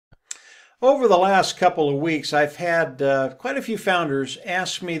Over the last couple of weeks, I've had quite a few founders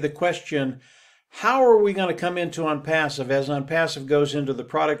ask me the question, how are we going to come into ONPASSIVE as ONPASSIVE goes into the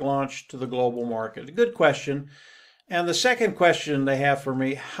product launch to the global market? A good question. And the second question they have for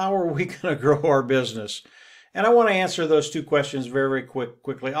me, how are we going to grow our business? And I want to answer those two questions very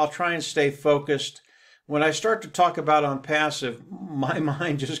quickly. I'll try and stay focused. When I start to talk about ONPASSIVE, my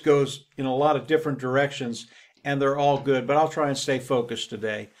mind just goes in a lot of different directions, and they're all good, but I'll try and stay focused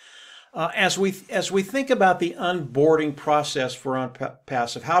today. As we think about the onboarding process for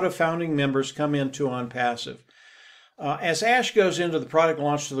ONPASSIVE, how do founding members come into ONPASSIVE? As Ash goes into the product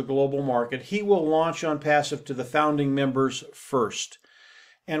launch to the global market, he will launch ONPASSIVE to the founding members first.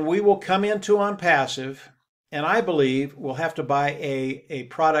 And we will come into ONPASSIVE, and I believe we'll have to buy a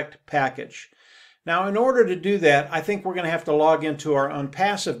product package. Now, in order to do that, I think we're going to have to log into our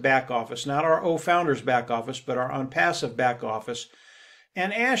ONPASSIVE back office, not our OFounders back office, but our ONPASSIVE back office.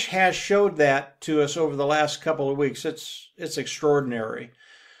 And Ash has showed that to us over the last couple of weeks. It's extraordinary.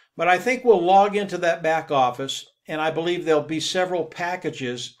 But I think we'll log into that back office, and I believe there'll be several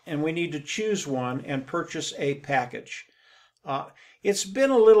packages, and we need to choose one and purchase a package. It's been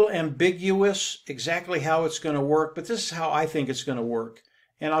a little ambiguous exactly how it's going to work, but this is how I think it's going to work.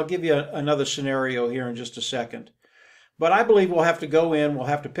 And I'll give you another scenario here in just a second. But I believe we'll have to go in, we'll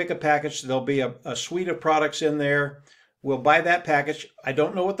have to pick a package. There'll be a suite of products in there. We'll buy that package. I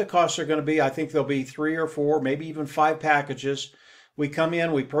don't know what the costs are going to be. I think there'll be 3 or 4, maybe even 5 packages. We come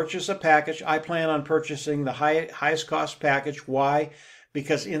in, we purchase a package. I plan on purchasing the highest cost package. Why?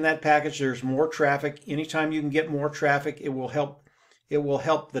 Because in that package there's more traffic. Anytime you can get more traffic, it will help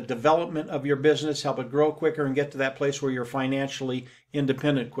the development of your business, help it grow quicker and get to that place where you're financially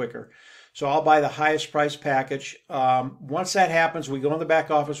independent quicker. So I'll buy the highest price package. Once that happens, we go in the back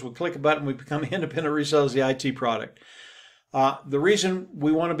office, we click a button, we become independent resellers of the IT product. The reason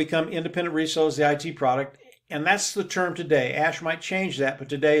we want to become independent resellers of the IT product, and that's the term today. Ash might change that, but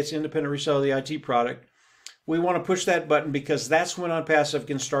today it's independent reseller of the IT product. We want to push that button because that's when ONPASSIVE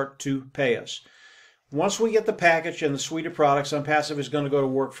can start to pay us. Once we get the package and the suite of products, ONPASSIVE is going to go to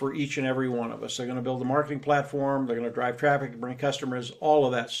work for each and every one of us. They're going to build a marketing platform, they're going to drive traffic, bring customers, all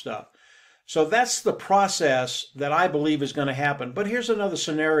of that stuff. So that's the process that I believe is going to happen. But here's another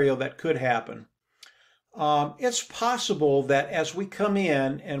scenario that could happen. It's possible that as we come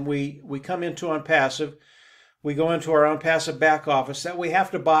in and we come into ONPASSIVE, we go into our ONPASSIVE back office, that we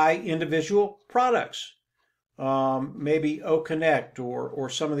have to buy individual products. Maybe OConnect or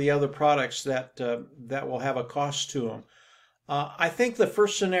some of the other products that will have a cost to them. I think the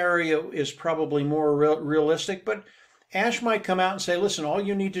first scenario is probably more realistic, but Ash might come out and say, listen, all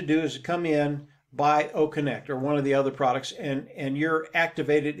you need to do is come in, buy OConnect or one of the other products, and you're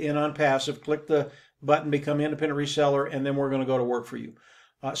activated in ONPASSIVE. Click the button, become independent reseller, and then we're going to go to work for you.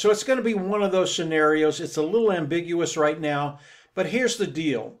 So it's going to be one of those scenarios. It's a little ambiguous right now, but here's the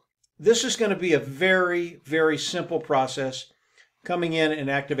deal. This is going to be a very, very simple process, coming in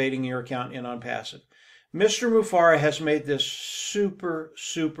and activating your account in ONPASSIVE. Mr. Mufareh has made this super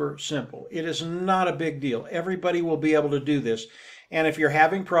simple. It is not a big deal. Everybody will be able to do this. And if you're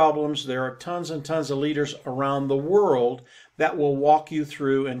having problems, there are tons and tons of leaders around the world that will walk you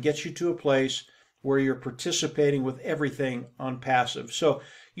through and get you to a place where you're participating with everything ONPASSIVE. So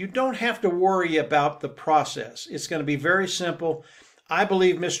you don't have to worry about the process. It's going to be very simple. I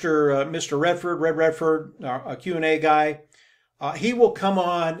believe Mr. Redford, a Q&A guy, he will come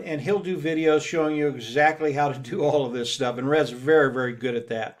on and he'll do videos showing you exactly how to do all of this stuff. And Red's very, very good at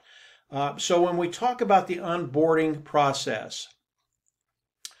that. So when we talk about the onboarding process,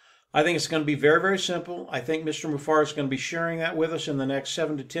 I think it's going to be very, very simple. I think Mr. Mufareh is going to be sharing that with us in the next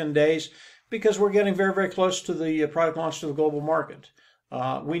 7 to 10 days because we're getting very, very close to the product launch to the global market.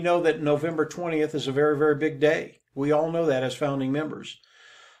 We know that November 20th is a very, very big day. We all know that as founding members.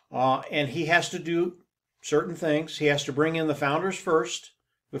 And he has to do certain things. He has to bring in the founders first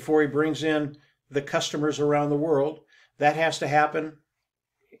before he brings in the customers around the world. That has to happen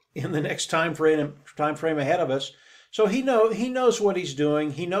in the next time frame ahead of us. So he knows what he's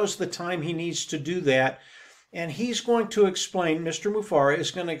doing. He knows the time he needs to do that. And he's going to explain, Mr. Mufareh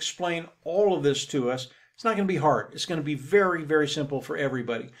is going to explain all of this to us. It's not going to be hard. It's going to be very, very simple for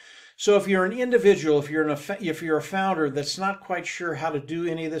everybody. So if you're an individual, if you're a founder that's not quite sure how to do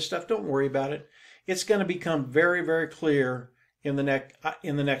any of this stuff, don't worry about it. It's going to become very, very clear in the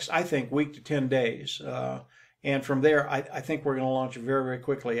next, I think, week to 10 days. And from there, I think we're going to launch very, very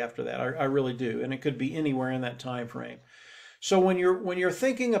quickly after that. I really do. And it could be anywhere in that time frame. So when you're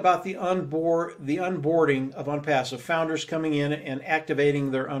thinking about the onboarding of ONPASSIVE, founders coming in and activating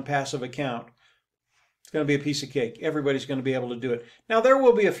their ONPASSIVE account, it's going to be a piece of cake. Everybody's going to be able to do it. Now, there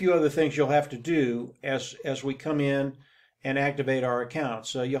will be a few other things you'll have to do as we come in and activate our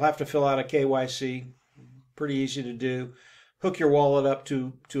accounts. So you'll have to fill out a KYC, pretty easy to do. Hook your wallet up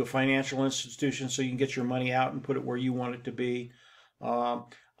to a financial institution so you can get your money out and put it where you want it to be.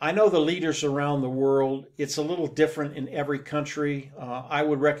 I know the leaders around the world, it's a little different in every country. I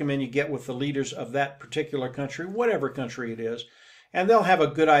would recommend you get with the leaders of that particular country, whatever country it is, and they'll have a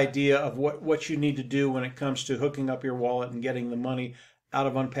good idea of what you need to do when it comes to hooking up your wallet and getting the money out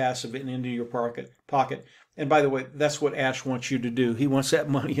of ONPASSIVE and into your pocket. And by the way, that's what Ash wants you to do. He wants that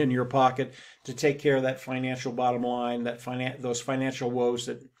money in your pocket to take care of that financial bottom line, those financial woes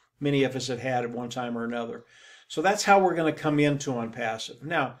that many of us have had at one time or another. So that's how we're going to come into ONPASSIVE.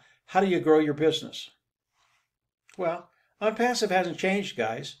 Now, how do you grow your business? Well, ONPASSIVE hasn't changed,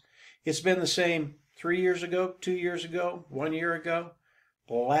 guys. It's been the same 3 years ago, 2 years ago, 1 year ago,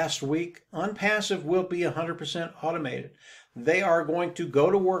 last week. ONPASSIVE will be 100% automated. They are going to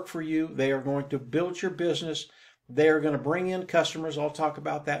go to work for you. They are going to build your business. They are going to bring in customers. I'll talk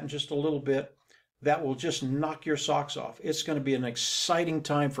about that in just a little bit. That will just knock your socks off. It's going to be an exciting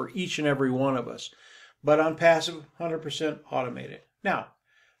time for each and every one of us. But ONPASSIVE, 100% automated. Now,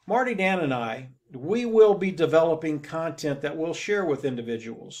 Marty, Dan, and I, we will be developing content that we'll share with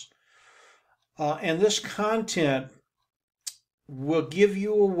individuals. And this content will give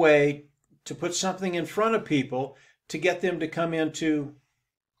you a way to put something in front of people to get them to come into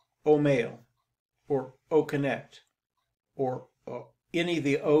OMail or OConnect or any of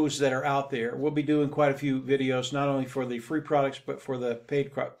the O's that are out there. We'll be doing quite a few videos, not only for the free products, but for the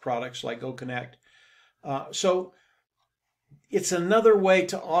paid products like OConnect. So it's another way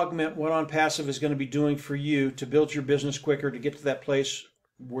to augment what ONPASSIVE is going to be doing for you to build your business quicker, to get to that place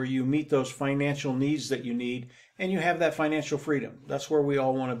where you meet those financial needs that you need and you have that financial freedom. That's where we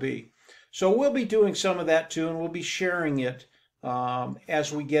all want to be. So we'll be doing some of that too, and we'll be sharing it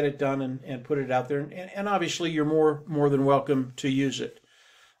as we get it done and put it out there. And obviously you're more than welcome to use it.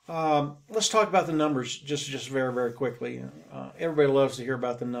 Let's talk about the numbers just very, very quickly. Everybody loves to hear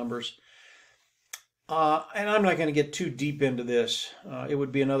about the numbers. And I'm not going to get too deep into this. It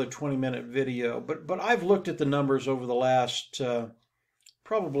would be another 20-minute video. But I've looked at the numbers over the last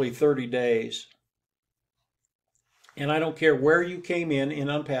probably 30 days. And I don't care where you came in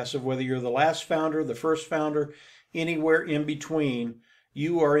ONPASSIVE, whether you're the last founder, the first founder, anywhere in between,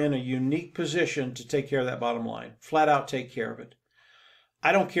 you are in a unique position to take care of that bottom line. Flat out take care of it.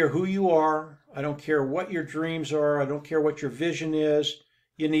 I don't care who you are. I don't care what your dreams are. I don't care what your vision is.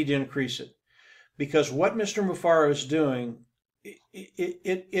 You need to increase it. Because what Mr. Mufareh is doing,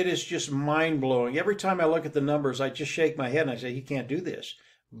 it is just mind-blowing. Every time I look at the numbers, I just shake my head and I say, he can't do this.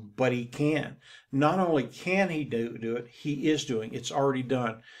 But he can. Not only can he do it, he is doing it. It's already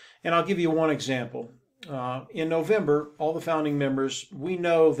done. And I'll give you one example. In November, all the founding members, we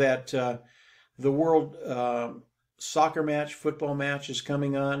know that the World Soccer match, football match is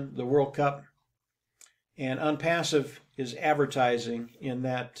coming on, the World Cup. And ONPASSIVE is advertising in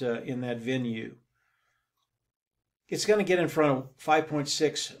that venue. It's going to get in front of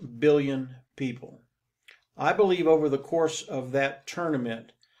 5.6 billion people. I believe over the course of that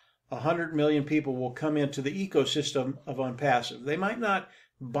tournament, 100 million people will come into the ecosystem of ONPASSIVE. They might not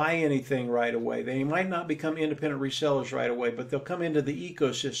buy anything right away. They might not become independent resellers right away, but they'll come into the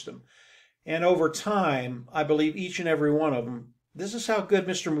ecosystem. And over time, I believe each and every one of them, this is how good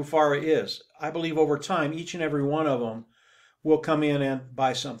Mr. Mufareh is. I believe over time, each and every one of them will come in and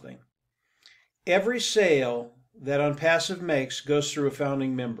buy something. Every sale that ONPASSIVE makes goes through a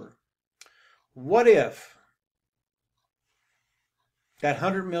founding member. What if that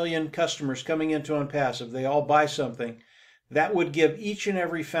 100 million customers coming into ONPASSIVE, they all buy something, that would give each and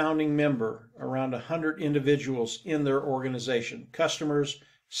every founding member around 100 individuals in their organization, customers,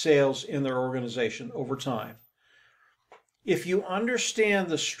 sales in their organization over time. If you understand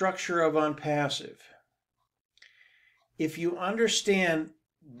the structure of ONPASSIVE, if you understand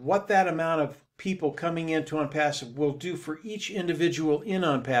what that amount of people coming into ONPASSIVE will do for each individual in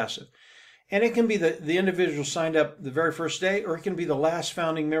ONPASSIVE, and it can be the individual signed up the very first day, or it can be the last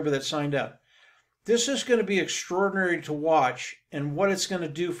founding member that signed up. This is going to be extraordinary to watch and what it's going to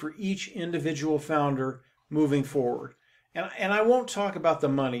do for each individual founder moving forward. And I won't talk about the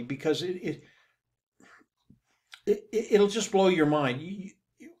money because it'll just blow your mind.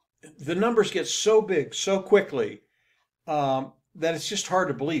 The numbers get so big so quickly that it's just hard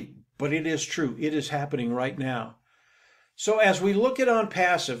to believe, but it is true. It is happening right now. So as we look at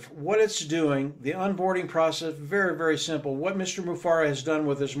ONPASSIVE, what it's doing, the onboarding process, very, very simple. What Mr. Mufareh has done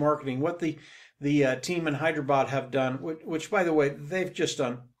with his marketing, what the team in Hyderabad have done, which by the way, they've just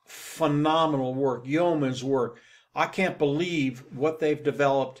done phenomenal work, yeoman's work. I can't believe what they've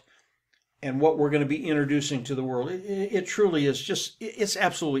developed and what we're going to be introducing to the world. It truly is just, it's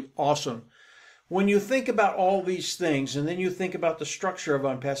absolutely awesome. When you think about all these things, and then you think about the structure of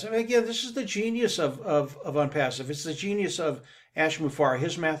ONPASSIVE, again, this is the genius of ONPASSIVE. It's the genius of Ash Mufareh,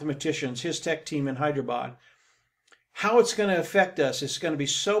 his mathematicians, his tech team in Hyderabad. How it's going to affect us, it's going to be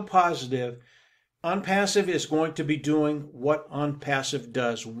so positive. ONPASSIVE is going to be doing what ONPASSIVE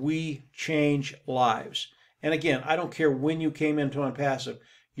does. We change lives. And again, I don't care when you came into ONPASSIVE,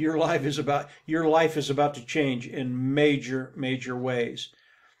 your life is about to change in major, major ways.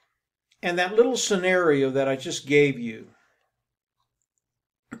 And that little scenario that I just gave you,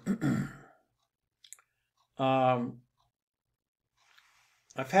 I've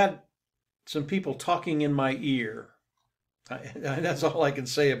had some people talking in my ear. That's all I can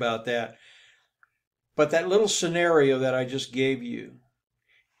say about that. But that little scenario that I just gave you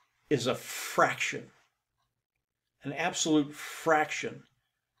is a fraction, an absolute fraction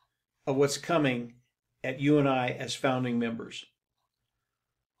of what's coming at you and I as founding members.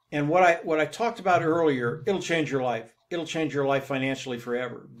 And what I talked about earlier, it'll change your life. It'll change your life financially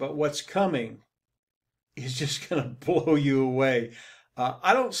forever. But what's coming is just going to blow you away.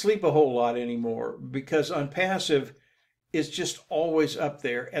 I don't sleep a whole lot anymore because ONPASSIVE is just always up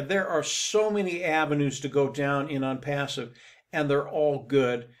there. And there are so many avenues to go down in ONPASSIVE, and they're all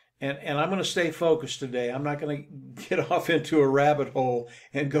good. And I'm going to stay focused today. I'm not going to get off into a rabbit hole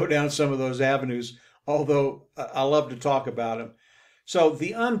and go down some of those avenues, although I love to talk about them. So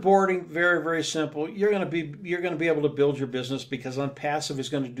the onboarding, very, very simple. You're going to be able to build your business because ONPASSIVE is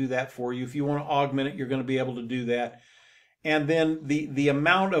going to do that for you. If you want to augment it, you're going to be able to do that. And then the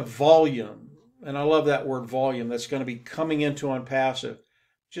amount of volume, and I love that word volume, that's going to be coming into ONPASSIVE.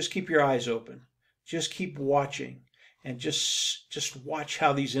 Just keep your eyes open. Just keep watching. And just watch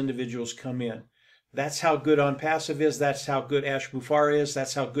how these individuals come in. That's how good ONPASSIVE is. That's how good Ash Mufareh is.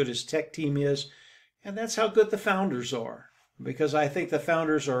 That's how good his tech team is. And that's how good the founders are. Because I think the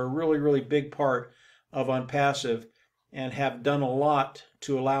founders are a really, really big part of ONPASSIVE and have done a lot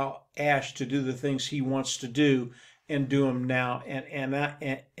to allow Ash to do the things he wants to do and do them now. And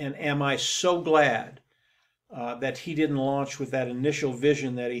am I so glad that he didn't launch with that initial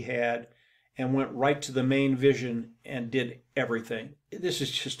vision that he had and went right to the main vision and did everything. This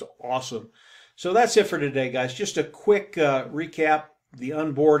is just awesome. So that's it for today, guys. Just a quick recap, the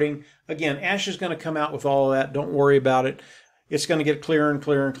onboarding. Again, Ash is going to come out with all of that. Don't worry about it. It's going to get clearer and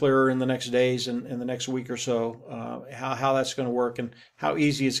clearer and clearer in the next days and in the next week or so, how that's going to work and how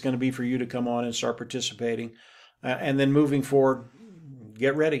easy it's going to be for you to come on and start participating. And then moving forward,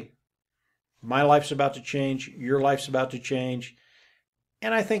 get ready. My life's about to change. Your life's about to change.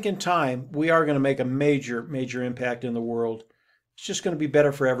 And I think in time, we are going to make a major, major impact in the world. It's just going to be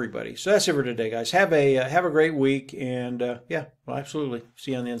better for everybody. So that's it for today, guys. Have a great week. And yeah, well, absolutely.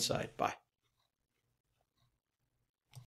 See you on the inside. Bye.